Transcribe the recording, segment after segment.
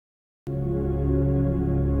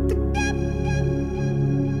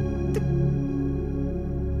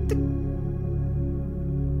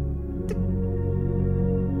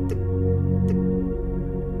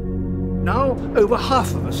over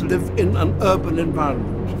half of us live in an urban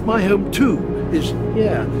environment. My home too is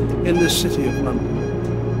here in this city of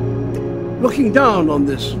London. Looking down on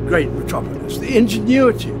this great metropolis, the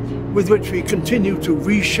ingenuity with which we continue to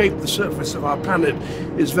reshape the surface of our planet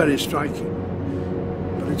is very striking.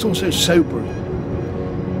 But it's also sobering.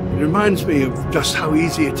 It reminds me of just how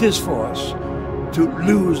easy it is for us to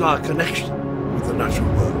lose our connection with the natural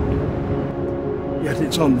world. Yet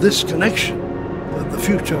it's on this connection that the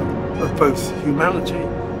future of both humanity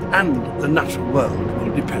and the natural world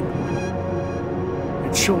will depend.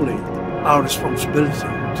 It's surely our responsibility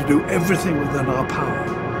to do everything within our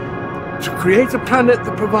power to create a planet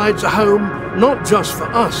that provides a home not just for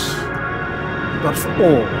us, but for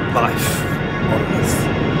all life on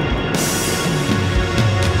Earth.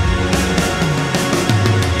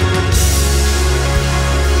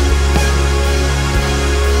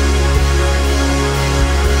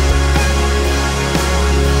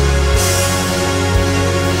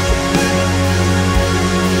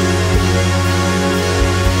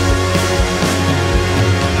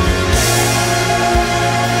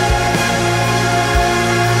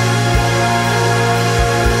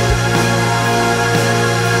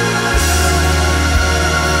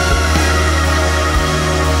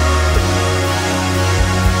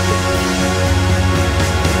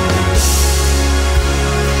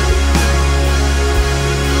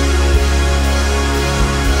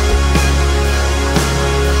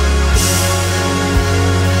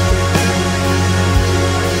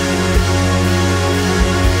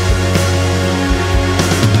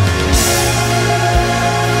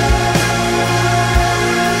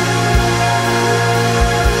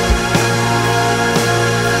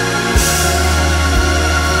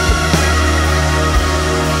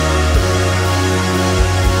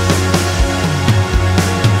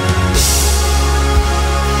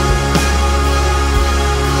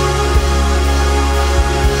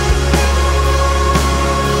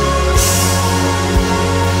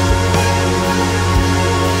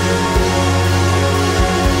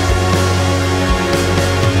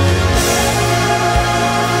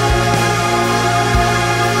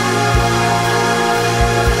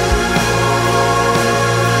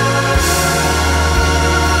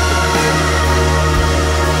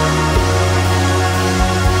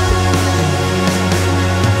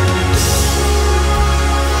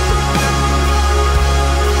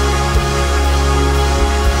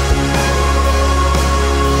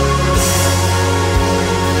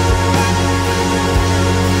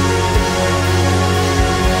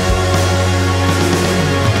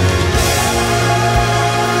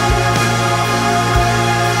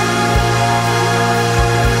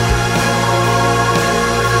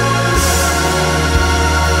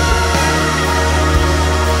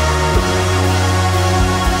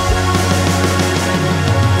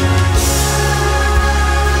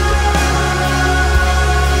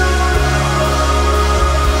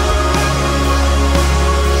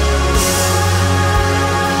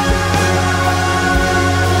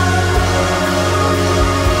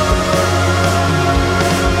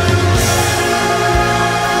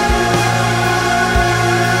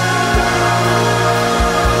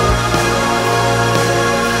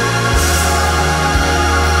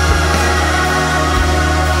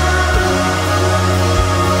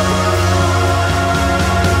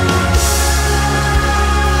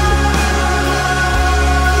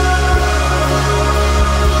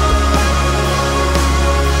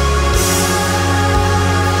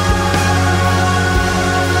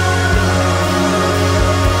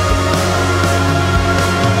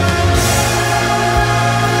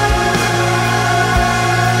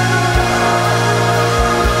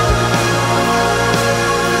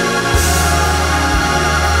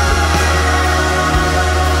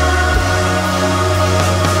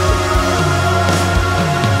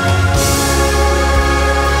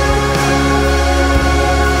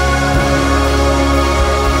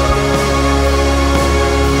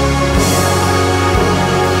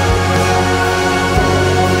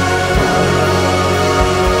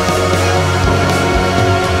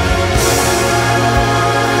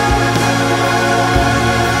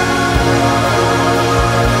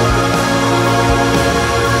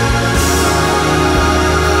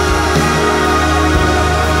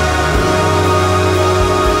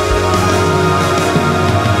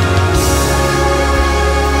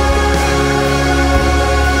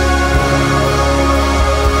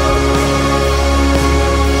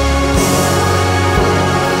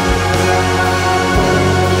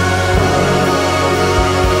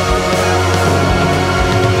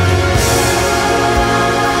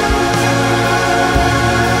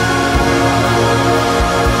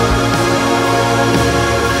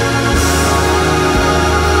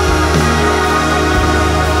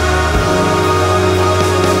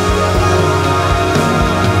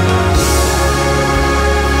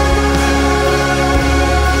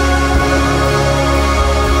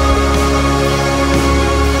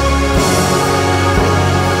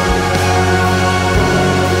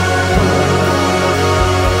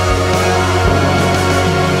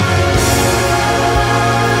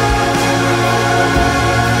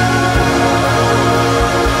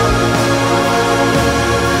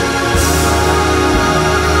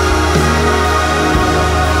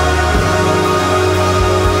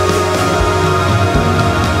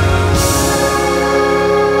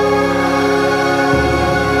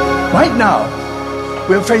 Right now,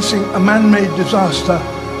 we're facing a man-made disaster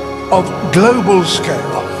of global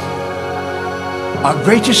scale, our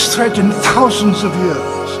greatest threat in thousands of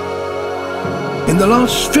years. In the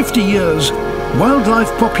last 50 years,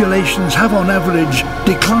 wildlife populations have on average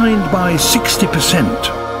declined by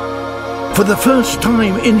 60%. For the first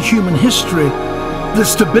time in human history, the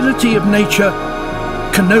stability of nature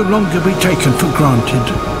can no longer be taken for granted.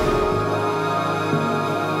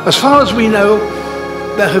 As far as we know,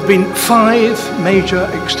 there have been 5 major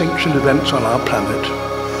extinction events on our planet.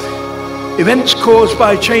 Events caused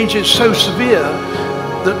by changes so severe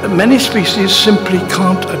that many species simply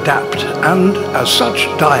can't adapt and, as such,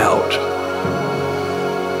 die out.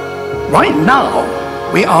 Right now,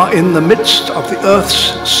 we are in the midst of the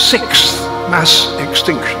Earth's 6th mass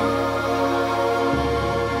extinction.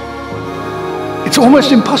 It's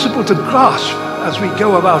almost impossible to grasp as we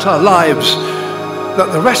go about our lives that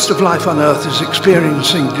the rest of life on Earth is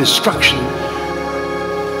experiencing destruction.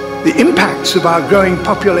 The impacts of our growing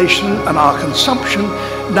population and our consumption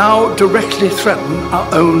now directly threaten our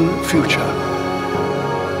own future.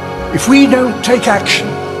 If we don't take action,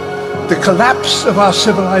 the collapse of our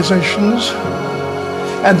civilizations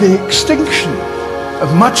and the extinction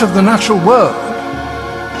of much of the natural world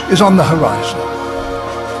is on the horizon.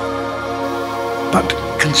 But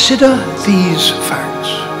consider these facts.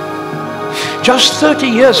 Just 30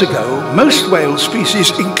 years ago, most whale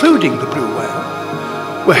species, including the blue whale,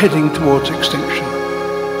 were heading towards extinction.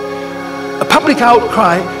 A public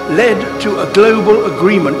outcry led to a global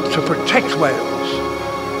agreement to protect whales,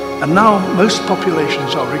 and now most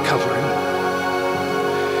populations are recovering.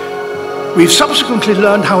 We've subsequently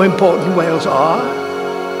learned how important whales are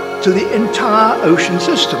to the entire ocean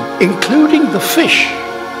system, including the fish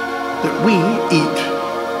that we eat.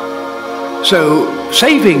 So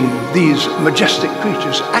saving these majestic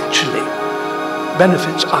creatures actually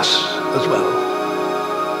benefits us as well.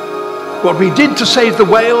 What we did to save the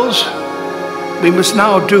whales, we must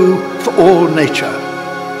now do for all nature.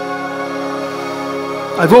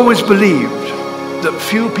 I've always believed that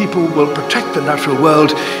few people will protect the natural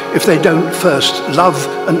world if they don't first love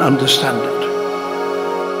and understand it.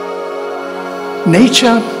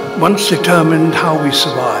 Nature once determined how we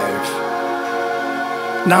survive.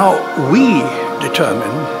 Now we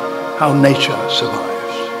determine how nature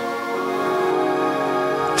survives.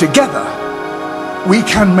 Together, we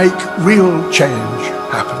can make real change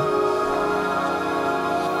happen.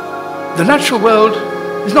 The natural world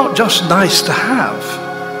is not just nice to have.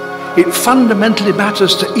 It fundamentally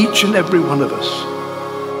matters to each and every one of us.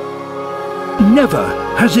 Never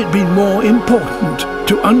has it been more important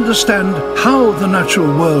to understand how the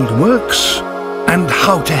natural world works and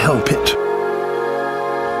how to help it.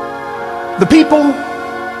 The people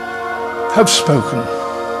have spoken.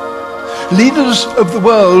 Leaders of the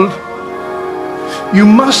world, you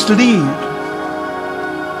must lead.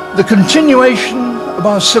 The continuation of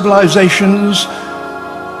our civilizations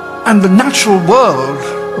and the natural world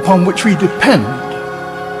upon which we depend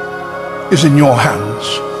is in your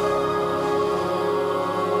hands.